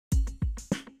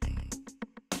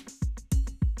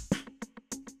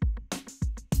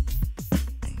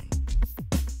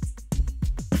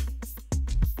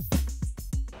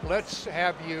let's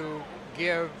have you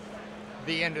give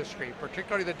the industry,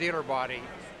 particularly the dealer body,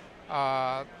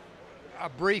 a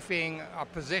briefing, a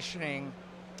positioning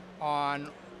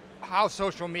on how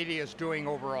social media is doing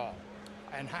overall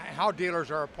and how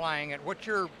dealers are applying it. What's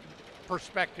your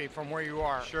perspective from where you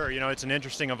are? Sure, it's an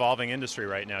interesting evolving industry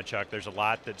right now, Chuck. There's a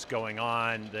lot that's going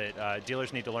on that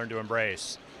dealers need to learn to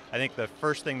embrace. I think the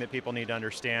first thing that people need to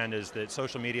understand is that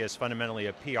social media is fundamentally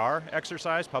a PR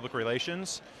exercise, public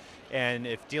relations. And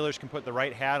if dealers can put the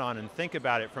right hat on and think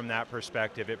about it from that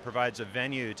perspective, it provides a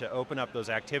venue to open up those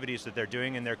activities that they're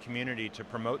doing in their community to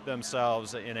promote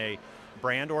themselves in a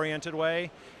brand-oriented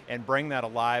way and bring that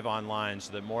alive online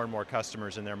so that more and more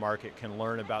customers in their market can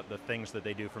learn about the things that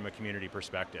they do from a community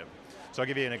perspective. So I'll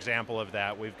give you an example of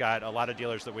that. We've got a lot of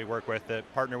dealers that we work with that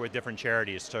partner with different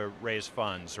charities to raise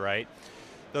funds, right?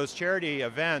 Those charity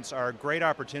events are great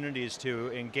opportunities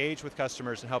to engage with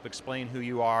customers and help explain who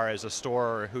you are as a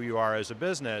store or who you are as a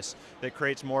business that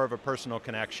creates more of a personal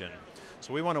connection.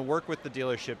 So we want to work with the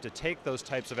dealership to take those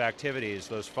types of activities,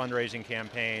 those fundraising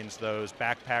campaigns, those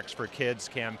backpacks for kids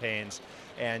campaigns,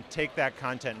 and take that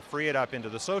content and free it up into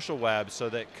the social web so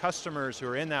that customers who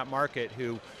are in that market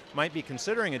who might be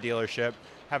considering a dealership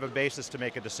have a basis to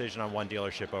make a decision on one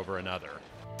dealership over another.